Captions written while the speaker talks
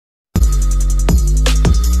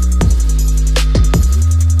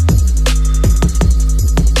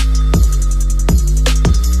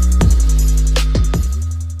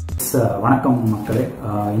வணக்கம் மக்களே.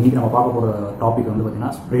 இன்றைக்கி நம்ம பார்க்க போகிற டாபிக் வந்து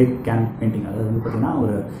பார்த்திங்கன்னா ஸ்ப்ரே கேன் பெயிண்டிங். அதாவது வந்து பார்த்திங்கன்னா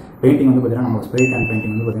ஒரு பெயிண்டிங் வந்து பார்த்திங்கன்னா நம்ம ஸ்ப்ரே கேன்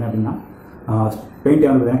பெயிண்டிங் வந்து பார்த்திங்கன்னா அப்படின்னா பெயிண்டே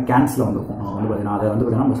வந்து பார்த்திங்கன்னா கேன்ஸில் வந்துருக்கும். நம்ம வந்து பார்த்திங்கன்னா அதை வந்து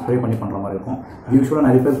பார்த்திங்கன்னா நம்ம ஸ்ப்ரே பண்ணி பண்ணுற மாதிரி இருக்கும். யூஸ்வலாக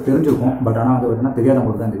நிறைய பேர் தெரிஞ்சிருக்கும், பட் ஆனால் வந்து பார்த்திங்கன்னா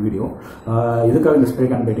தெரியாதவங்களுக்கு தான் இந்த வீடியோ. எதுக்காக இந்த ஸ்ப்ரே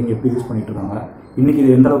கேன் பெயிண்டிங் எப்படி யூஸ் பண்ணிட்டு இருக்காங்க, இன்றைக்கி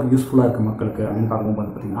இது எந்த அளவுக்கு யூஸ்ஃபுல்லாக இருக்குது மக்களுக்கு அப்படின்னு பார்க்கும்போது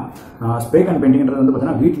வந்து பார்த்திங்கன்னா ஸ்ப்ரே கேன் பெயிண்டிங்கிறது வந்து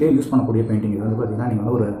பார்த்திங்கன்னா வீட்டிலேயே யூஸ் பண்ணக்கூடிய பெயிண்டிங். இது வந்து பார்த்திங்கன்னா நீங்கள்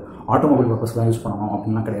வந்து ஒரு ஆட்டோமொபைல் பர்பஸ் தான் யூஸ் பண்ணணும்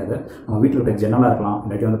அப்படின்லாம் கிடையாது. நம்ம வீட்டில் இருக்க ஜன்னலாக இருக்கலாம்,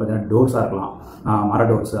 இல்லாட்டி வந்து பார்த்திங்கன்னா டோர்ஸாக இருக்கலாம், மர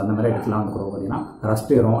டோர்ஸ் அந்த மாதிரி இடத்துலாம் வந்து பார்த்திங்கன்னா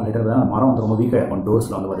ரஸ்ட் ஏறும், இல்லாட்டி மரம் வந்து ரொம்ப வீக்காக இருக்கும்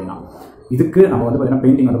டோர்ஸில் வந்து பார்த்திங்கன்னா. இதுக்கு நம்ம வந்து பார்த்திங்கன்னா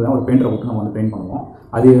பெயிண்டிங் வந்து பார்த்திங்கன்னா ஒரு பெயிண்டரை போட்டு நம்ம வந்து பெயிண்ட் பண்ணுவோம்.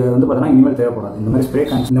 அது வந்து பார்த்திங்கன்னா இனிமேல் தேவைப்படாது. இந்த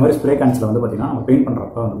மாதிரி ஸ்ப்ரே கேன்ஸில் வந்து பார்த்திங்கன்னா நம்ம பெயிண்ட்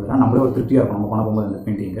பண்ணுறப்ப வந்து பார்த்திங்கன்னா நம்மளே ஒரு திருப்தியாக இருக்கும் நம்ம பண்ண போகும்போது இந்த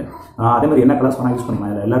பெயிண்டிங்கு. அதே மாதிரி என்ன கலர்ஸ் வேணால் யூஸ்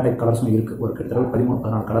பண்ணிக்கலாம். இதில் எல்லா டைப் கலர்ஸும் இருக்குது. ஒரு கிட்டத்தட்ட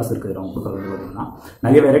 13-14 கலர்ஸ் இருக்குது. நம்ம கொடுக்குறது வந்து பார்த்திங்கன்னா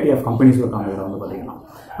நிறைய வெரைட்டி ஆஃப் கம்பெனிஸ் இருக்காங்க. இதில் வந்து பார்த்திங்கன்னா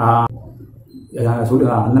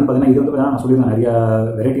அந்தன்னு பார்த்தீங்கன்னா இது வந்து பார்த்தீங்கன்னா நான் சொல்லியிருந்தேன், நிறைய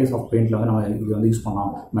வெரைட்டிஸ் ஆஃப் பெயிண்டில் வந்து நம்ம இது வந்து யூஸ்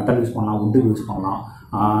பண்ணலாம். மெட்டல் யூஸ் பண்ணலாம், வுட்டுக்கு யூஸ் பண்ணலாம்.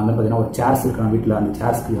 அந்த பார்த்தீங்கன்னா ஒரு சேர்ஸ் இருக்கிற வீட்டில் அந்த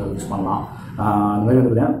சேர்ஸ்க்கு யூஸ் பண்ணலாம். அந்த மாதிரி வந்து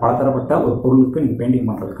பார்த்தீங்கன்னா பலதரப்பட்ட ஒரு பொருளுக்கு நீங்கள் பெயிண்டிங்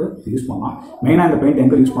பண்ணுறதுக்கு யூஸ் பண்ணலாம். மெயினாக இந்த பெயிண்ட்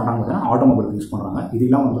எங்கே யூஸ் பண்ணுறாங்க பார்த்தீங்கன்னா ஆட்டோமொபைலுக்கு யூஸ் பண்ணுறாங்க. இது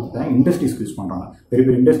இல்லாமல் வந்து பார்த்தீங்கன்னா இண்டஸ்ட்ரீஸ்க்கு யூஸ் பண்ணுறாங்க. பெரிய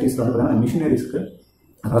பெரிய இண்டஸ்ட்ரீஸில் வந்து பார்த்தீங்கன்னா மிஷினரிஸ்க்கு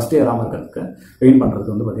ரஸ்ட் ஏறாமல் இருக்கிறதுக்கு பெயிண்ட்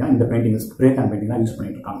பண்ணுறதுக்கு வந்து பார்த்தீங்கன்னா இந்த பெயிண்டிங் ஸ்ப்ரே கேன் பெயிண்டிங் தான் யூஸ்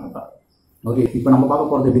பண்ணிட்டு இருக்காங்க இப்போ. ஓகே, இப்போ நம்ம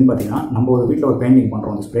பார்க்க போகிறது எப்படின்னு பார்த்தீங்கன்னா, நம்ம ஒரு வீட்டில் ஒரு பெயிண்டிங்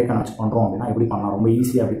பண்ணுறோம், அந்த ஸ்ப்ரே கேன் வச்சு பண்ணுறோம் அப்படின்னா எப்படி பண்ணலாம், ரொம்ப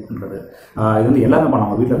ஈஸியாக எப்படி பண்ணுறது. இது வந்து எல்லாமே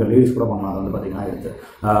பண்ணலாம், வீட்டில் இருக்க லேடிஸ் கூட பண்ணலாம். அது வந்து பார்த்தீங்கன்னா இருக்குது.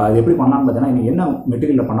 இது எப்படி பண்ணலாம்னு பார்த்தீங்கன்னா, நீங்கள் என்ன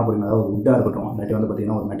மெட்டீரியலில் பண்ண போகிறீங்க, அதாவது ஒரு வுட்டாக இருக்கட்டும், இல்லாட்டி வந்து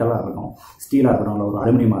பார்த்தீங்கன்னா ஒரு மெட்டலாக இருக்கட்டும், ஸ்டீலாக இருக்கட்டும், இல்லை ஒரு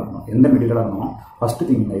அலுமினியமாக இருக்கட்டும், எந்த மெட்டீரியலாக இருக்கணும், ஃபஸ்ட்டு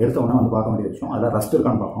திங் எடுத்த உடனே வந்து பார்க்க வேண்டிய விஷயம் அதில் ரஸ்ட்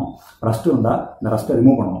இருக்கான்னு பார்க்கணும். ரஸ்ட் இருந்தால் இந்த ரஸ்ட்டை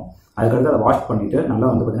ரிமூவ் பண்ணணும். அதுக்கடுத்து அதை வாஷ் பண்ணிவிட்டு நல்லா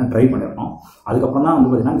வந்து பார்த்திங்கன்னா ட்ரை பண்ணிடணும். அதுக்கப்புறம் தான் வந்து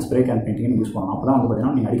பார்த்திங்கன்னா இந்த ஸ்ப்ரே கேன் பெயிண்டிங் யூஸ் பண்ணணும். அப்போ தான் வந்து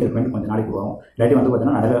பார்த்திங்கன்னா நீங்கள் அடிக்கிற பெயிண்ட் கொஞ்சம் நாளைக்கு வரும். இல்லாட்டி வந்து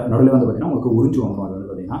பார்த்திங்கன்னா நடுவில் வந்து பார்த்திங்கன்னா உங்களுக்கு உறிஞ்சு வந்துடும். அது வந்து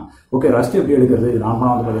பார்த்திங்கன்னா ஓகே, ரஸ்ட் எப்படி எடுக்கிறது, இது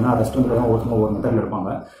நார்மலாக வந்து பார்த்திங்கன்னா ரஸ்ட் வந்து பார்த்திங்கன்னா ஒருத்தவங்க ஒரு மெத்தடில் எடுப்பாங்க.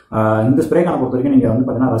 இந்த ஸ்ப்ரே கேனை பொறுத்த வரைக்கும் நீங்கள் வந்து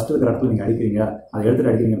பார்த்திங்கன்னா ரஸ்ட் இருக்கிற இடத்துல நீங்கள் அடிக்கிறீங்க, அதை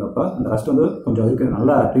எடுத்துகிட்டு அடிக்கிறீங்கிறப்ப அந்த ரஸ்ட் வந்து கொஞ்சம் அதுக்கு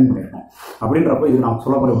நல்லா க்ளீன் பண்ணியிருக்கணும். அப்படின்றப்ப இது நான்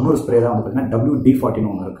சொல்ல போகிற இன்னொரு ஸ்ப்ரே தான் வந்து பார்த்திங்கன்னா WD-40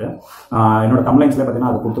 ஒன்று இருக்குது. என்னோட கம்ப்ளைண்ட்ஸில்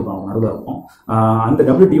பார்த்திங்கன்னா அது கொடுத்துருப்பாங்க, நடுவில் இருக்கும். அந்த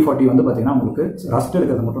WD-40 வந்து பார்த்திங்கன்னா உங்களுக்கு ரஸ்ட்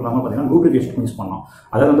எடுக்கிறது மட்டும் இல்லாமல் பார்த்திங்கன்னா லூப்ரிகேஷன் யூஸ் பண்ணலாம்.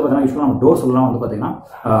 அதாவது வந்து பார்த்தீங்கன்னா யூஸ்வலாக நம்ம டோர்ஸ்லாம் வந்து பார்த்தீங்கன்னா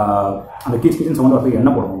அந்த கிச்சன் சவுண்ட் வரதுக்கு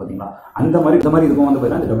எண்ணெய் போடுவோம் பார்த்தீங்களா, இந்த மாதிரி இதுக்கும் வந்து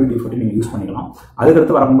பார்த்தீங்கன்னா இந்த WD-40 நீங்கள் யூஸ் பண்ணிக்கலாம்.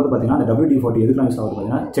 அதுக்கடுத்து வரும்போது பார்த்தீங்கன்னா அந்த WD-40 எதுக்கெல்லாம் யூஸ் ஆகுது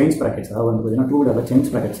பார்த்தீங்கன்னா செயின் ஸ்ப்ராக்கெட்ஸ், அதாவது வந்து பார்த்தீங்கன்னா 2 வீலரில் செயின்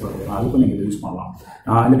ஸ்ப்ராக்கெட்ஸ் வருது, அதுக்கும் நீங்கள் யூஸ் பண்ணலாம்.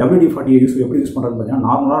 இந்த WD-40 எப்படி யூஸ் பண்ணுறது பார்த்தீங்கன்னா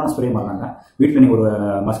நார்மலான ஸ்ப்ரே மாதிரிங்க. வீட்டில் நீங்கள் ஒரு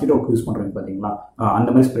மஸ்கிட்டோக்கு யூஸ் பண்ணுறீங்க பார்த்தீங்களா, அந்த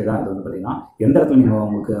மாதிரி ஸ்ப்ரே தான் இது வந்து பார்த்தீங்கன்னா எந்த இடத்துல நீங்கள்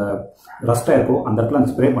உங்களுக்கு ரஸ்ட்டாக இருக்கோ அந்த இடத்துல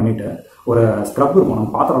அந்த ஸ்ப்ரே பண்ணிவிட்டு ஒரு ஸ்க்ரப் இருக்கும்.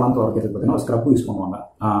 நம்ம பாத்திரம்லாம் துவைக்கிறதுக்கு பார்த்தீங்கன்னா ஒரு ஸ்க்ரப் யூஸ் பண்ணுவாங்க,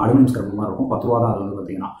 அலுமினியம் ஸ்க்ரப் மாதிரி இருக்கும், 10 ரூபா தான். அது வந்து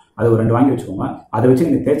பார்த்தீங்கன்னா அது ஒரு 2 வாங்கி வச்சுக்கோங்க. அதை வச்சு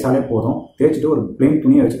நீங்கள் தேய்ச்சாலே போதும். தேய்ச்சிட்டு ஒரு பிளெயின்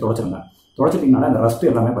துணியை வச்சு துடைச்சிருங்க. துடைச்சிட்டிங்கனால அந்த ரஸ்ட்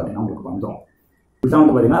எல்லாமே பார்த்தீங்கன்னா உங்களுக்கு வந்துடும். இதுதான்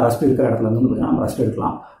வந்து பார்த்தீங்கன்னா ரஸ்ட் இருக்கிற இடத்துல வந்து பார்த்தீங்கன்னா நம்ம ரஸ்ட்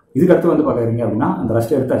எடுக்கலாம். இதுக்கடுத்து வந்து பார்க்குறீங்க அப்படின்னா அந்த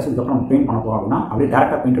ரஸ்ட் எடுத்தாச்சு, இதுக்கப்புறம் நம்ம பெயிண்ட் பண்ண போகிறோம் அப்படின்னா அப்படியே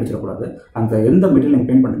டேரெக்டாக பெயிண்ட் அடிச்சிடக்கூடாது. அந்த எந்த மெட்டீரியல் நீங்கள்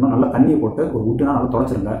பெயிண்ட் பண்ணிட்டோம் நல்லா தண்ணியை போட்டு ஒரு வுட்டுனா நல்லா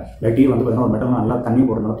துடைச்சிருங்க. இல்லாட்டி வந்து பார்த்தீங்கன்னா ஒரு மெட்டல் நல்லா தண்ணி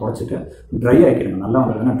போட்டு நல்லா துடைச்சிட்டு ட்ரை ஆகிடுங்க. நல்லா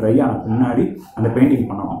வந்து பார்த்தீங்கன்னா ட்ரை ஆன பின்னாடி அந்த பெயிண்டிங்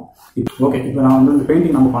பண்ணணும். ஓகே, இப்போ நான் வந்து இந்த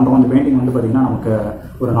பெயிண்டிங் நம்ம பண்ணுறோம். அந்த பெயிண்டிங் வந்து பார்த்தீங்கன்னா நமக்கு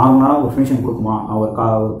ஒரு நார்மலான ஒரு ஃபினிஷிங் கொடுக்குமா,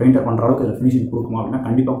 ஒரு பெயிண்டர் பண்ணுற அளவுக்கு இதில் ஃபினிஷிங் கொடுக்குமா அப்படின்னா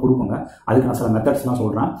கண்டிப்பாக கொடுக்குங்க. அதுக்கு நான் சில மெத்தட்ஸ்லாம்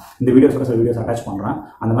சொல்கிறேன். இந்த வீடியோஸோட சில வீடியோஸ் அட்டாச் பண்ணுறேன்.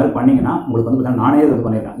 அந்த மாதிரி பண்ணிங்கன்னா உங்களுக்கு வந்து பார்த்தீங்கன்னா நானே இது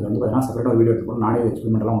பண்ணியிருக்கேன். இது வந்து பார்த்தீங்கன்னா செப்பரேட்டாக வீடியோ எடுத்து போட்டு நானே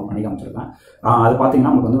எக்ஸ்பெரிமெண்ட்லாம் உங்களுக்கு பண்ணி காமிச்சிருக்கேன். அது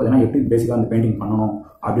பார்த்தீங்கன்னா உங்களுக்கு வந்து பார்த்தீங்கன்னா எப்படி பேசிக்காக அந்த பெயிண்டிங் பண்ணணும்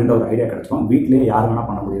அப்படின்ற ஒரு ஐடியா கிடைச்சிடும். வீட்டிலேயே யார் வேணால்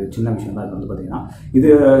பண்ண முடியாது, சின்ன விஷயம் தான். இது வந்து பார்த்தீங்கன்னா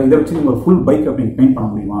இதை வச்சு நீங்கள் ஒரு ஃபுல் பைக் அப்படின்னு பெயிண்ட் பண்ண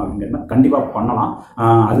முடியுமா அப்படிங்கிறத கண்டிப்பாக பண்ணலாம்.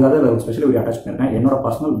 அதுக்காக ஒரு ஸ்பெஷல் வீடியோ அட்டாச் பண்ணியிருக்கேன். என்னோட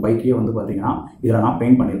பர்சனல் பைக்கையே வந்து பார்த்தீங்கன்னா இதில் நான்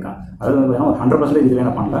பெயிண்ட் பண்ணியிருக்கேன். அதாவது வந்து பார்த்தீங்கன்னா ஒரு 100% இதில்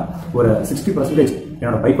நான் பண்ணல, ஒரு 60%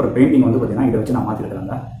 என்னோட பைக்கோட பெயிண்டிங் வந்து பார்த்தீங்கன்னா இதை வச்சு நான்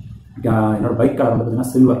மாற்றிருக்கிறேங்க. என்னோட பைக் கலர் வந்து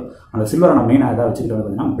பார்த்தீங்கன்னா சில்வர். அந்த சில்வரை நான் மெயினாக எதாவது வச்சுக்கிட்டு வந்து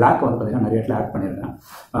பார்த்தீங்கன்னா பிளாக் வந்து பார்த்தீங்கன்னா நிறைய இடத்துல ஆட் பண்ணியிருக்கேன்.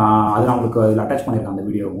 அது நான் உங்களுக்கு இதில் அட்டாச் பண்ணியிருக்கேன் அந்த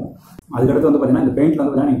வீடியோவும். அதுக்கடுத்து வந்து பார்த்தீங்கன்னா இந்த பெயிண்டில்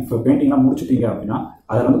வந்து பார்த்தீங்கன்னா நீங்கள் பெயிண்டிங்லாம் முடிச்சிட்டீங்க அப்படின்னா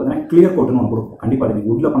அதில் வந்து பார்த்தீங்கன்னா கிளியர் கோட்டுன்னு ஒன்று கொடுக்கும். கண்டிப்பாக அது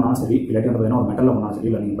நீங்கள் உட்டில் பண்ணாலும் சரி, இல்லாட்டி வந்து பார்த்தீங்கன்னா ஒரு மெட்டலில் பண்ணாலும் சரி,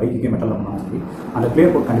 இல்லை நீங்கள் பைக்குக்கே மெட்டலில் பண்ணாலும் சரி, அந்த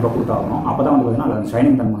கிளியர் கோட் கண்டிப்பாக கொடுத்தாகணும். அப்போ தான் வந்து பார்த்தீங்கன்னா அதில்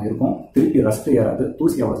ஷைனிங் தன்மை இருக்கும், திருப்பி ரஸ்ட் ஏறாது,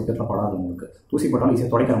 தூசி அவ்வளோ சீக்கிரத்தில் படாது. உங்களுக்கு தூசி பட்டாலும்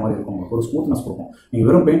ஈஸியாக துடைக்கிற மாதிரி இருக்கும், உங்களுக்கு ஒரு ஸ்மூத்னஸ் கொடுக்கும். நீங்கள்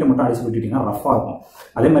வெறும் பெயிண்ட் மட்டும் அடிச்சு விட்டுட்டீங்கன்னா ரஃபாக இருக்கும்.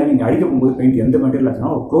 அதே மாதிரி நீங்கள் அடிக்க போகும்போது பெயிண்ட் எந்த மெட்டீரியல்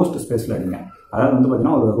ஆச்சுன்னா ஒரு க்ளோஸ்ட் ஸ்பேஸில் அடிங்க. அதாவது வந்து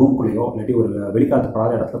பார்த்தீங்கன்னா ஒரு ரூம்குள்ளேயோ இல்லாட்டி ஒரு வெளிக்காற்று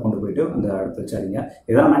படாத இடத்துல கொண்டு போயிட்டு அந்த இடத்துல வச்சாதீங்க.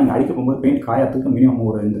 எதனா நீங்கள் அடிக்க போகும்போது பெயிண்ட் காயத்துக்கு மினிமம்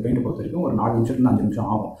ஒரு இந்த பெயிண்ட் பொறுத்த வரைக்கும் ஒரு 4 நிமிஷத்துலேருந்து 5 நிமிஷம்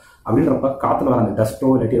ஆகும். அப்படின்றப்ப காற்றுல வர அந்த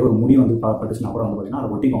டஸ்ட்டோ இல்லாட்டி ஒரு முடி வந்து பட்டுச்சுன்னா கூட வந்து பார்த்தீங்கன்னா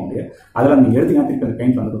அதை ஒட்டிக்க முடியாது. அதில் நீங்கள் எடுத்தீங்கன்னா திருப்பி அந்த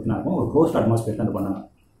பெயிண்ட் வந்து பார்த்தீங்கன்னா இருக்கும் ஒரு க்ளோஸ்ட் அட்மாஸ்பியர் வந்து பண்ணுங்க.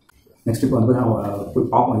 நெக்ஸ்ட் இப்போ வந்து போய்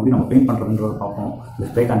பார்ப்போம் எப்படி நம்ம பெயிண்ட் பண்ணுறதுன்றத பார்ப்போம் இந்த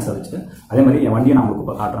ஸ்ப்ரே கேன்ஸை வச்சு. அதே மாதிரி என் வண்டியை நான் உங்களுக்கு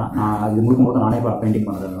இப்போ காட்டுறேன். நான் இது முழுக்கும்போது நானே இப்போ பெயிண்டிங்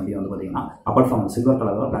பண்ணுற வண்டியை வந்து பார்த்தீங்கன்னா அப்பார்ட் ஃப்ரம் சில்வர்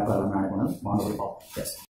கலரில் பிளாக் கலரில் நானே பண்ணது வாங்க போய் பார்ப்போம்.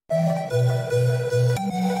 S,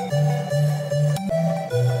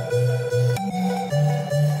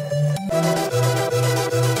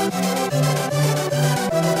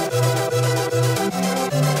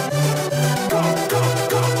 go, go,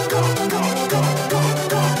 go, go, go.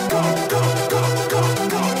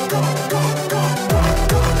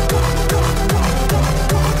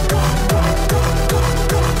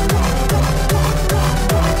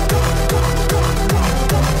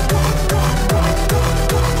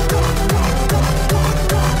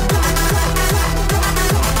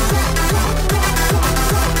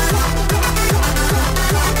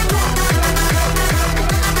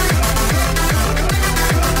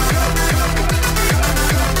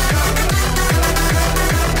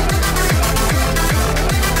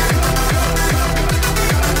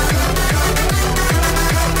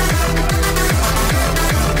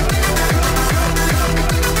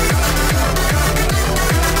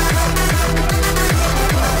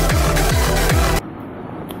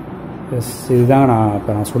 இதுதாங்க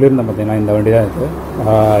நான் சொல்லியிருந்தேன் பார்த்தீங்கன்னா, இந்த வண்டி தான் இது.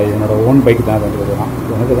 என்னோடய ஓன் பைக் தான் வந்து பார்த்தீங்கன்னா,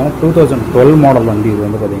 இது வந்து பார்த்தீங்கன்னா 2012 மாடல் வண்டி. இது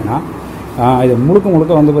வந்து பார்த்தீங்கன்னா இது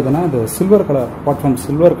முழுக்க வந்து பார்த்தீங்கன்னா இது silver colour, apart from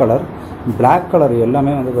silver colour, black colour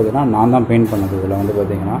எல்லாமே வந்து பார்த்தீங்கன்னா நான் தான் பெயிண்ட் பண்ணது. இதில் வந்து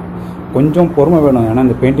பார்த்தீங்கன்னா கொஞ்சம் பொறுமை வேணும். ஏன்னா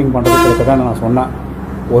இந்த பெயிண்டிங் பண்ணுறது கிட்டத்தட்ட நான் சொன்னேன்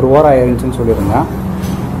 1 வாரம் ஆயிருந்துச்சுன்னு சொல்லியிருந்தேன்.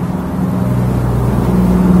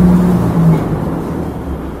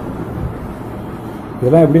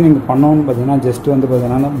 இதெல்லாம் எப்படி நீங்கள் பண்ணணும்னு பார்த்தீங்கன்னா, ஜஸ்ட்டு வந்து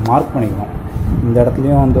பார்த்தீங்கன்னா மார்க் பண்ணிக்கணும். இந்த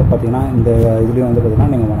இடத்துலையும் வந்து பார்த்தீங்கன்னா, இந்த இதுலேயும் வந்து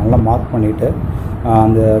பார்த்தீங்கன்னா நீங்கள் நல்லா மார்க் பண்ணிவிட்டு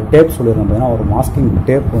அந்த டேப் சொல்லியிருந்தோம் பார்த்தீங்கன்னா, ஒரு மாஸ்கிங்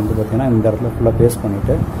டேப் வந்து பார்த்தீங்கன்னா இந்த இடத்துல ஃபுல்லாக பேஸ்ட்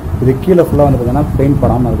பண்ணிவிட்டு, இது கீழே ஃபுல்லாக வந்து பார்த்தீங்கன்னா பெயிண்ட்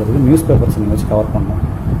படாமல் இருக்கிறதுக்கு நியூஸ் பேப்பர்ஸ் நீங்கள் வச்சு கவர் பண்ணணும்.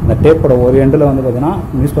 இந்த டேப்போட ஒரு எண்டில் வந்து பார்த்தீங்கன்னா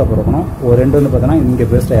நியூஸ் பேப்பர் இருக்கணும், ஒரு எண்டு வந்து பார்த்தீங்கன்னா இங்கே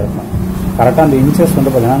பேஸ்ட்டாக இருக்கணும். கரெக்டாக அந்த இன்ச்சஸ்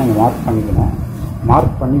வந்து பார்த்தீங்கன்னா நீங்கள் மார்க் பண்ணிக்கணும்.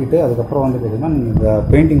 மார்க் பண்ணிக்கிட்டு அதுக்கப்புறம் வந்து பார்த்தீங்கன்னா நீங்கள் இந்த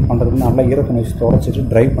பெயிண்டிங் பண்ணுறதுக்கு நல்லா ஈரத்துணி வச்சு துடைச்சிட்டு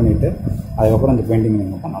ட்ரை பண்ணிவிட்டு அதுக்கப்புறம் இந்த பெயிண்டிங்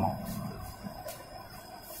நீங்கள் பண்ணணும்.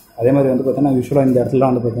 அதே மாதிரி வந்து பார்த்தீங்கன்னா யூஸ்வலாக இந்த இடத்துல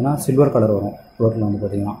வந்து பார்த்தீங்கன்னா சில்வர் கலர் வரும். ரோட்டில் வந்து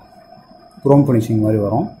பார்த்தீங்கன்னா குரோம் ஃபினிஷிங் மாதிரி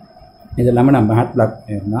வரும். இது எல்லாமே நான் மேட் பிளாக்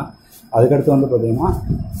பண்ணியிருந்தேன். அதுக்கடுத்து வந்து பார்த்தீங்கன்னா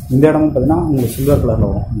இந்த இடம் வந்து பார்த்தீங்கன்னா உங்களுக்கு சில்வர் கலரில்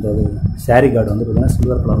வரும். இந்த சாரீ கார்டு வந்து பார்த்தீங்கன்னா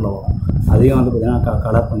சில்வர் கலரில் வரும். அதையும் வந்து பார்த்தீங்கன்னா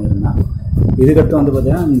கலர் பண்ணியிருந்தேன். இதுக்கடுத்து வந்து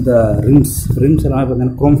பார்த்தீங்கன்னா இந்த ரிம்ஸ் எல்லாமே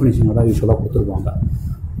பார்த்தீங்கன்னா குரோம் ஃபினிஷிங் தான் யூஸ்வலாக கொடுத்துருப்பாங்க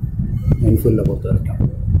என்ஃபீல்டில் பொறுத்த வரைக்கும்.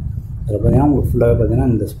 அதில் பார்த்தீங்கன்னா உங்களுக்கு ஃபுல்லாகவே பார்த்தீங்கன்னா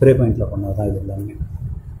இந்த ஸ்ப்ரே பெயிண்டில் பண்ணது தான் இது எல்லாமே.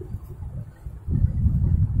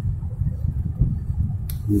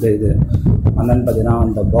 இது அந்தன்னு பார்த்தீங்கன்னா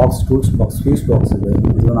இந்த box, tools box, fuse box,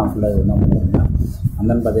 இதுவும் நான் ஃபுல்லாக இது தான் பண்ணியிருந்தேன்.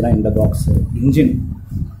 அந்தன்னு பார்த்தீங்கன்னா இந்த பாக்ஸு இன்ஜின்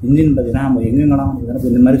பார்த்தீங்கன்னா நம்ம எங்கெங்கெல்லாம்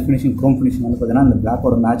பார்த்தீங்கன்னா இந்த மாதிரி ஃபினிஷிங் குரோம் ஃபினிஷிங் வந்து பார்த்தீங்கன்னா இந்த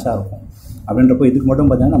பிளாக்கோட மேட்சாக இருக்கும். அப்படின்றப்போ இதுக்கு மட்டும்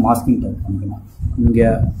பார்த்தீங்கன்னா மாஸ்கிங் டைப் பண்ணிக்கலாம். இங்கே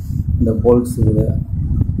இந்த போல்ட்ஸ்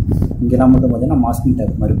இங்கெல்லாம் மட்டும் பார்த்தீங்கன்னா மாஸ்கிங்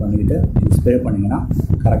டைப் மாதிரி பண்ணிக்கிட்டு ஸ்ப்ரே பண்ணிங்கன்னா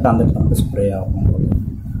கரெக்டாக அந்த இடத்துல வந்து ஸ்ப்ரே ஆகும்.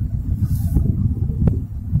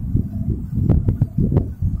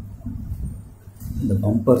 இந்த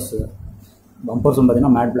பம்பர்ஸும்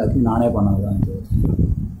பார்த்தீங்கன்னா மேட் பிளாக் நானே பண்ணது தான்.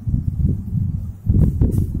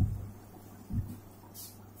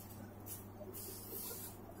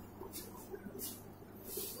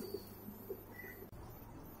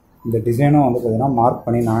 இந்த டிசைனும் வந்து பார்த்தீங்கன்னா மார்க்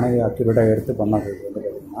பண்ணி நானே அக்யூரேட்டாக எடுத்து பண்ணது வந்து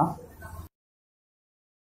பார்த்தீங்கன்னா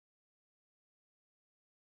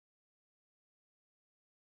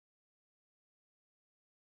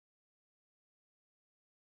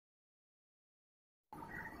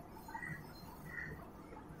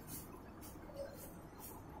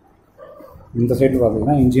இந்த சைடு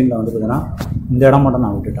பார்த்தீங்கன்னா இன்ஜினில் வந்து பார்த்தீங்கன்னா இந்த இடம் மட்டும்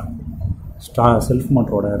நான் விட்டுட்டேன். செல்ஃப்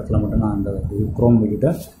மோட்டரோட இடத்துல மட்டும் நான் அந்த குரோம் விட்டுட்டு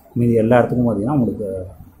மீதி எல்லா இடத்துக்கும் பார்த்தீங்கன்னா உங்களுக்கு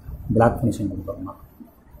பிளாக் ஃபினிஷிங் கொடுத்துருந்தேன்.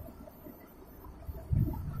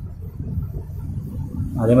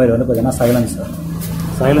 அதே மாதிரி வந்து பார்த்தீங்கன்னா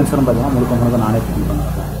சைலன்சரும் பார்த்தீங்கன்னா முழுக்க நானே ஃபிட் பண்ணுறேன்.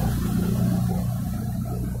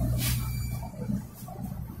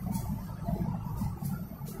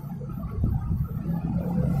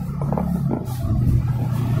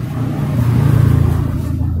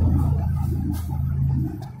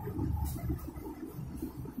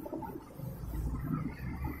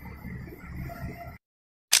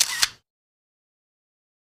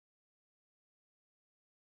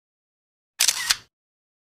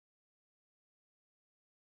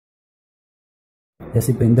 எஸ்,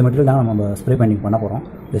 இப்போ இந்த மெட்டீரியல் தான் நம்ம ஸ்ப்ரே பெயிண்டிங் பண்ண போகிறோம்.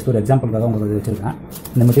 ஜஸ்ட் ஒரு எக்ஸாம்பிளுக்காக உங்களுக்கு வச்சுருக்கேன்.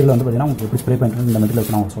 இந்த மெட்டீரியல் வந்து பார்த்தீங்கன்னா உங்களுக்கு எப்படி ஸ்ப்ரே பெயிண்ட் இந்த மெட்டீரியல்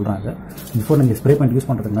வச்சு நான் உங்களுக்கு சொல்கிறேன். அது பிஃபோர் நீங்கள் ஸ்ப்ரே பெயிண்ட் யூஸ்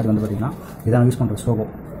பண்ணுறதுக்கு முன்னாடி வந்து பார்த்தீங்கன்னா இதான் யூஸ் பண்ணுற சோகோ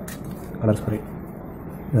கலர் ஸ்ப்ரே.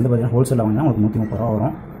 இது வந்து பார்த்தீங்கன்னா ஹோல்சேலில் வாங்கினா உங்களுக்கு 130 ரூபா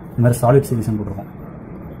வரும். இந்த மாதிரி சாலிட் சீரிஸன் போட்டிருக்கோம்,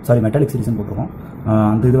 மெட்டாலிக் சீரிஸன் போட்டிருக்கோம்.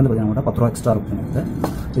 அந்த இது வந்து பார்த்தீங்கன்னா 10 ரூபா எக்ஸ்ட்ரா இருக்கும் உங்களுக்கு.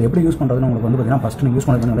 இது எப்படி யூஸ் பண்ணுறதுன்னு உங்களுக்கு வந்து பார்த்தீங்கன்னா ஃபஸ்ட்டு நீங்கள் யூஸ்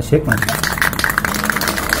பண்ணுறது நல்லா ஷேக் பண்ணிக்கலாம்.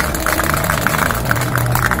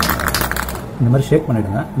 இந்த மாதிரி ஷேக்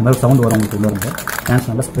பண்ணிவிடுங்க. இந்த மாதிரி சவுண்ட் வரும் உங்களுக்கு உள்ளே இருந்து. ஃபேன்ஸ்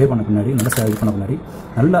நல்லா ஸ்ப்ரே பண்ண பின்னாடி நல்லா இது பண்ண பின்னாடி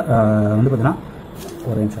நல்லா வந்து பார்த்தீங்கன்னா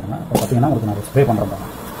ஒரு நிமிஷம் இப்போ பார்த்தீங்கன்னா உங்களுக்கு நான் ஸ்ப்ரே பண்ணுறேன் பாருங்க.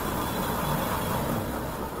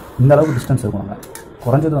 இந்த அளவுக்கு டிஸ்டன்ஸ் இருக்கும். நம்ம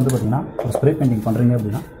குறைஞ்சது வந்து பார்த்தீங்கன்னா ஒரு ஸ்ப்ரே பெயிண்டிங் பண்ணுறீங்க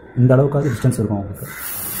அப்படின்னா இந்த அளவுக்காவது டிஸ்டன்ஸ் இருக்கும் உங்களுக்கு.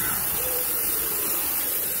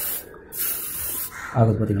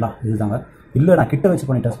 ஆகுது பார்த்தீங்களா? இதுதாங்க. இல்லை நான் கிட்ட வச்சு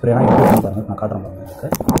பண்ணிட்டேன் ஸ்ப்ரேலாம் எப்படி பண்ணி பாருங்கள், நான் காட்டுறேன் பாருங்கள் உங்களுக்கு.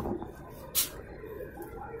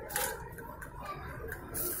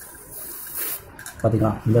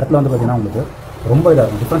 பார்த்தீங்களா? இந்த இடத்துல வந்து பார்த்தீங்கன்னா உங்களுக்கு ரொம்ப இதாக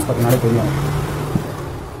இருக்கும். டிஃப்ரென்ஸ் பார்த்தீங்கன்னாலே தெரியும்.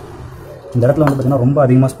 இந்த இடத்துல வந்து பார்த்தீங்கன்னா ரொம்ப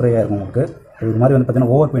அதிகமாக ஸ்ப்ரே ஆகிருக்கும் உங்களுக்கு. இது மாதிரி வந்து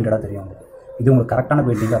பார்த்தீங்கன்னா ஓவர் பெயிண்டடாக தெரியும் உங்களுக்கு. இது உங்களுக்கு கரெக்டான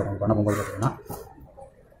பெயிண்டிங்காக இருக்கும் பண்ண போகும்போது. பார்த்தீங்கன்னா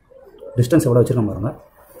டிஸ்டன்ஸ் எவ்வளோ வச்சுருக்கோம் பாருங்கள்.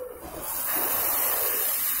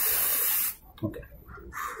 ஓகே,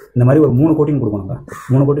 இந்த மாதிரி ஒரு 3 கோட்டிங் கொடுக்கணுங்க.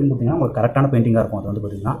 3 கோட்டிங் கொடுத்தீங்கன்னா உங்களுக்கு கரெக்டான பெயிண்டிங்காக இருக்கும். அது வந்து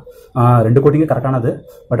பார்த்தீங்கன்னா 2 கோட்டிங்கே கரெக்டானது.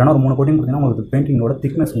 பட் ஆனால் ஒரு 3 கோட்டிங் கொடுத்தீங்கன்னா உங்களுக்கு பெயிண்டிங்கோட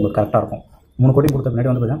திக்னஸ் உங்களுக்கு கரெக்டாக இருக்கும். 3 கோட்டிங் கொடுத்த பின்னாடி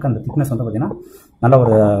வந்து பார்த்தீங்கன்னா அந்த திக்னஸ் வந்து பார்த்தீங்கன்னா நல்ல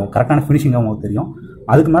ஒரு கரெக்டான ஃபினிஷிங்காக உங்களுக்கு தெரியும்.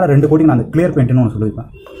 அதுக்கு மேலே 2 கோட்டிங் நான் அந்த கிளியர் பெயிண்ட்னு ஒன்று சொல்லியிருப்பேன்.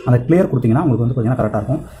 அந்த கிளியர் கொடுத்தீங்கன்னா உங்களுக்கு வந்து பார்த்தீங்கன்னா கரெக்டாக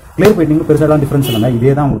இருக்கும். கிளியர் பெயிண்டிங் பெருசாலாம் டிஃப்ரென்ஸ் இல்லைங்க,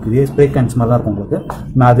 இதே தான் உங்களுக்கு, இதே ஸ்ப்ரே கேன்ஸ் மாதிரி தான் இருக்கும் உங்களுக்கு.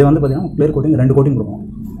 நான் அது வந்து பார்த்தீங்கன்னா கிளியர் கோட்டிங் 2 கோட்டிங் கொடுக்கும்.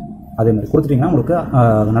 அதே மாதிரி கொடுத்துட்டிங்கன்னா உங்களுக்கு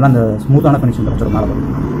நல்லா அந்த ஸ்மூத்தான ஃபினிஷிங் கிடைச்சிடும் மேலே.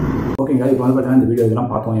 ஓகேங்க, இப்போ வந்து பார்த்தீங்கன்னா இந்த வீடியோ இதெல்லாம்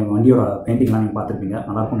பார்த்தோம். என் வண்டியோட பெயிண்டிங்லாம் நீங்கள் பார்த்துருப்பீங்க,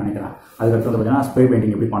 நல்லாயிருக்கும்னு நினைக்கிறேன். அதுக்கடுத்து வந்து பார்த்தீங்கன்னா ஸ்ப்ரே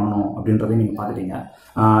பெயிண்டிங் எப்படி பண்ணணும் அப்படின்றதையும் நீங்கள் பார்த்துட்டீங்க.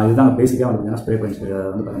 இதுதான் பேசிக்காக வந்து பார்த்தீங்கன்னா ஸ்ப்ரே பெயிண்ட்ஸ்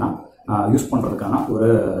வந்து பார்த்தீங்கன்னா யூஸ் பண்ணுறதுக்கான ஒரு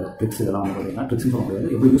ட்ரிக்ஸ். இதெல்லாம் வந்து பார்த்தீங்கன்னா ட்ரிக்ஸ்னு சொல்ல முடியாது,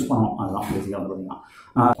 எப்படி யூஸ் பண்ணணும் அதெல்லாம் பேசிக்காக வந்து பார்த்தீங்கன்னா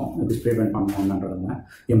எப்படி ஸ்ப்ரே பெயிண்ட் பண்ணணும்ன்றதுங்க.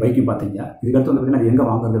 என் பைக்கையும் பார்த்தீங்க. இதுக்கடுத்து வந்து பார்த்தீங்கன்னா எங்கே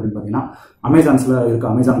வாங்குறது அப்படின்னு பார்த்தீங்கன்னா அமேசானில்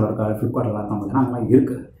இருக்குது, அமேசானில் இருக்கா, ஃப்ளிப்கார்ட்டில் இருக்கா பார்த்தீங்கன்னா அந்த மாதிரி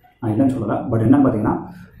இருக்குது. நான் இல்லைன்னு சொல்லலை, பட் என்னன்னு பார்த்தீங்கன்னா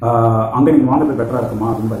அங்கே நீங்கள் வாங்குறது பெட்டராக இருக்குமா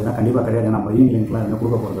அப்படின்னு பார்த்தீங்கன்னா கண்டிப்பாக கிடையாது. நான் பையிங் லிங்க்லாம் எதுவும்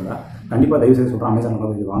கொடுக்க போகிறது இல்லை. கண்டிப்பாக தயவுசெய்து சொல்கிறேன், அமேசானில்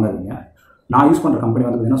போய் இது வாங்காதீங்க. நான் யூஸ் பண்ணுற கம்பெனி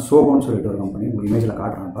வந்து பார்த்தீங்கன்னா சோகோன்னு சொல்லிட்டு ஒரு கம்பெனி, உங்களுக்கு இமேஜில்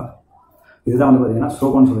காட்டுறேன். இப்போ இதுதான் வந்து பார்த்தீங்கன்னா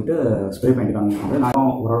சோகோன்னு சொல்லிட்டு ஸ்ப்ரே பெயிண்ட் தான் யூஸ் பண்ணுறது.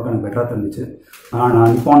 நான் ஓரளவுக்கு எனக்கு பெட்டராக தெரிஞ்சிச்சு.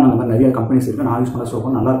 நான் நிப்பான் அந்த மாதிரி நிறைய கம்பெனிஸ் இருக்குது. நான் யூஸ் பண்ண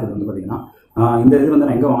சோகோன் நல்லா இருக்குது. வந்து பார்த்தீங்கன்னா இந்த இது வந்து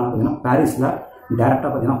நான் எங்கே வாங்கினேன் பார்த்தீங்கன்னா பாரிஸில் டேரெக்டாக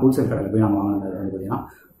பார்த்தீங்கன்னா ஹோல்சேல் கடையில் போய் நான் வாங்கினது. வந்து பார்த்தீங்கன்னா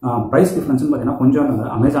ப்ரைஸ் டிஃப்ரென்ஸ்னு பார்த்தீங்கன்னா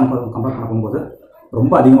கொஞ்சம் அமேசான் கம்பேர் பண்ணும்போது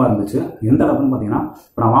ரொம்ப அதிகமாக இருந்துச்சு. எந்த அளவுக்குன்னு பார்த்தீங்கன்னா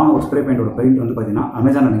இப்போ நான் வாங்க ஒரு ஸ்ப்ரே பெயிண்டோட பெயிண்ட் வந்து பார்த்தீங்கன்னா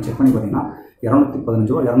அமேசானில் நீங்கள் செக் பண்ணி பார்த்தீங்கன்னா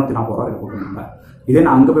 215 ரூபா 240 ரூபா இதில் போட்டுருந்தாங்க. இதே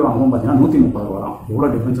நான் அங்கே போய் வாங்கும்போது பார்த்தீங்கன்னா 130 ரூபா தான். எவ்வளோ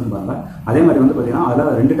டிஃப்ரென்ஸ்னு பாருங்க. அதே மாதிரி வந்து பார்த்தீங்கன்னா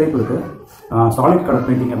அதில் 2 டைப் இருக்குது. சாலிட் கலர்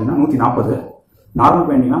பெயிண்டிங் அப்படின்னா 140, நார்மல்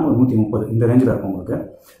பெயிண்டிங்னா உங்களுக்கு 130, இந்த ரேஞ்சில் இருக்கும் உங்களுக்கு.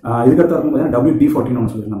 இதுக்கடுத்து இருக்கும் பார்த்தீங்கன்னா WD-14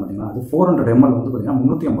 ஒன்று சொல்லியிருந்தாங்க பார்த்தீங்கன்னா, அது 400 ml வந்து பார்த்தீங்கன்னா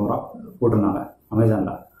 350 ரூபா போட்டிருந்தாங்க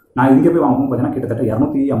அமேசானில். நான் இங்கே போய் வாங்கும்போது பார்த்தீங்கன்னா கிட்டத்தட்ட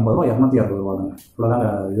 250 ரூபா 260 ரூபாங்க. இவ்வளோதாங்க,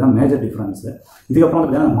 இதுதான் மேஜர் டிஃப்ரென்ஸு. இதுக்கப்புறம் வந்து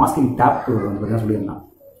பார்த்தீங்கன்னா மாஸ்கிங் டேப் வந்து பார்த்தீங்கன்னா சொல்லியிருந்தேன்.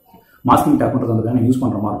 மாஸ்கிங் டேப்ன்றது வந்து நீங்கள் யூஸ்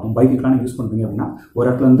பண்ணுற மாதிரி இருக்கும். பைக்குக்கெலாம் யூஸ் பண்ணுறீங்க அப்படின்னா ஒரு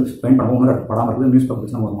இடத்துல வந்து பெயிண்ட் பண்ணுவோம், இன்னொரு இடத்துல படாமல் இருக்குது, நியூஸ் பேப்பர்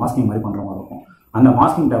வச்சு நம்ம ஒரு மாஸ்கிங் மாதிரி பண்ணுற மாதிரி இருக்கும். அந்த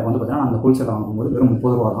மாஸ்கிங் டேப் வந்து பார்த்தீங்கன்னா அந்த ஹோல்சேல் வாங்கும்போது வெறும்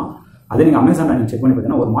 30 ரூபா தான். அதே நீங்கள் அமேசானில் நீங்கள் செக் பண்ணி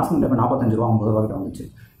பார்த்தீங்கன்னா ஒரு மாஸ்கிங் டேப் 45 ரூபா 50 ரூபா கிட்ட வந்துச்சு.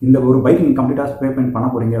 இந்த ஒரு பைக் நீங்கள் கம்ப்ளீட்டாக ஸ்ப்ரே பெயிண்ட் பண்ண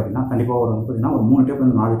போகிறீங்க அப்படின்னா கண்டிப்பாக ஒரு வந்து பார்த்தீங்கன்னா ஒரு 3 டேப்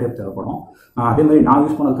 4 டேப் தேவைப்படும். அதே மாதிரி நான்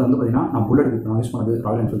யூஸ் பண்ணதுக்கு வந்து பார்த்தீங்கன்னா நான் புல்லட் நான் யூஸ் பண்ணது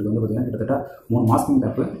ராயல் என்ஃபீல்டு வந்து பார்த்தீங்கன்னா கிட்டத்தட்ட 3 மாஸ்கிங்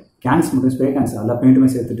டேப்பு, கேன்ஸ் மட்டும் ஸ்ப்ரே கேன்ஸ் எல்லா பெயிண்ட்டுமே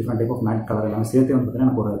சேர்த்து different type of mat colour எல்லாமே சேர்த்து வந்து பார்த்தீங்கன்னா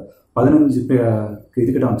எனக்கு ஒரு 15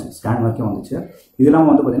 இதுக்கிட்ட வந்துச்சு, ஸ்கேன் வரைக்கும் வந்துச்சு. இதெல்லாம்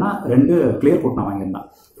வந்து பார்த்தீங்கன்னா 2 கிளியர் கோட் நான் வாங்கியிருந்தேன்.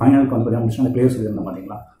 ஃபைனலுக்கு வந்து பார்த்தீங்கன்னா அந்த கிளியர் சொல்லியிருந்தேன்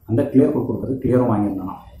பார்த்தீங்களா, அந்த கிளியர் கோட் கொடுக்குறது கிளியரும்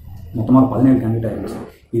வாங்கியிருந்தேன். மொத்தமாக 17 கேண்டிட் ஆகிடுச்சு.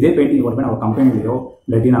 இதே பெயிண்டிங் கொண்டு போய் நான் ஒரு கம்பெனிலையோ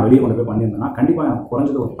இல்லாட்டி நான் வெளியே கொண்டு போய் பண்ணியிருந்தேன்னா கண்டிப்பாக எனக்கு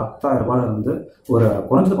குறைஞ்சது ஒரு 10,000 ரூபாய் வந்து ஒரு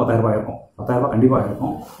குறைஞ்சது 10,000 ரூபாய் இருக்கும். 10,000 ரூபாய் கண்டிப்பாக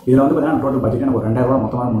இருக்கும். இதில் வந்து பார்த்தீங்கன்னா டோட்டல் பட்ஜெட் எனக்கு ஒரு 2,000 ரூபாய்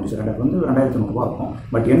மொத்தமாக முடிச்சு. 2,000 வந்து 2,900 ரூபா இருக்கும்.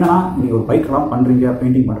 பட் என்னன்னா நீங்கள் ஒரு பைக்கெலாம் பண்ணுறீங்க,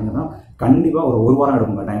 பெயிண்டிங் பண்ணுறீங்கன்னா கண்டிப்பாக ஒரு வாரம்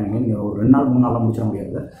எடுக்குங்க டைமிங். நீங்கள் ஒரு 2 நாள் 3 நாள்லாம் முடிச்சிட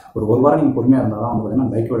முடியாது. ஒரு வாரம் நீங்கள் பொறுமையாக இருந்தால் தான் வந்து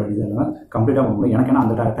பார்த்தீங்கன்னா பைக்கோட டிசைன் கம்ப்ளீட்டாக பண்ண முடியும். எனக்கு ஏன்னா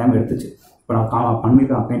அந்த டைம் எடுத்துச்சு. இப்போ நான்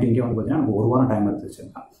பண்ணிட்டு பெயிண்டிங்கே வந்து பார்த்தீங்கன்னா எனக்கு 1 வாரம் டைம் எடுத்துச்சு.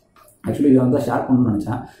 ஆக்சுவலி இதை வந்து ஷேர் பண்ணணும்னு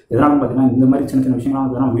நினச்சேன். எதனாலும் பார்த்தீங்கன்னா இந்த மாதிரி சின்ன சின்ன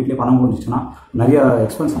விஷயங்கள்லாம் வந்து வீட்டிலே பண்ண முடிஞ்சிச்சுன்னா நிறைய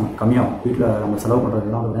எக்ஸ்பென்ஸ் நமக்கு கம்மியாகும். வீட்டில் நம்ம செலவு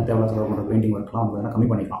பண்ணுறதுலாம் வந்து தேவையான செலவு பண்ணுற பெயிண்டிங் ஒர்க்லாம் வந்து கம்மி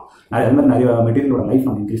பண்ணிக்கலாம். அதே மாதிரி நிறைய மெட்டீரியலோட லைஃப்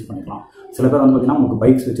நம்ம இன்க்ரீஸ் பண்ணிக்கலாம். சில பேர் வந்து பார்த்தீங்கன்னா உங்களுக்கு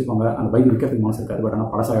பைக்ஸ் வச்சுக்கோங்க, அந்த பைக் விற்கிறதுக்கு மனசு இருக்காது, பட் ஆனால்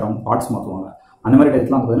பழசாயிரம் பார்ட்ஸ் மாற்றுவாங்க. அந்த மாதிரி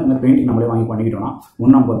டைப்லாம் பார்த்தீங்கன்னா இந்த பெயிண்டிங் நம்மளே வாங்கி பண்ணிக்கிட்டோம்னா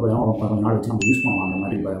இன்னும் 15 நாள் வச்சு நம்ம யூஸ் பண்ணலாம். அந்த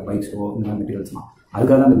மாதிரி பைக்ஸோ இந்த மாதிரி மெட்டீரியல்ஸ்லாம்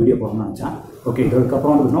அதுக்காக தான் அந்த வீடியோ போடணும்னு நினச்சேன். ஓகே,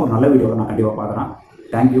 இதுக்கப்புறம் வந்து ஒரு நல்ல வீடியோவை நான் கண்டிப்பாக பார்க்குறேன்.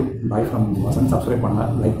 Thank you, bye from Vasan. Subscribe பண்ணுங்கள்,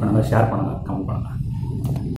 லைக் பண்ணுங்கள், ஷேர் பண்ணுங்கள், கமெண்ட் பண்ணுங்கள்.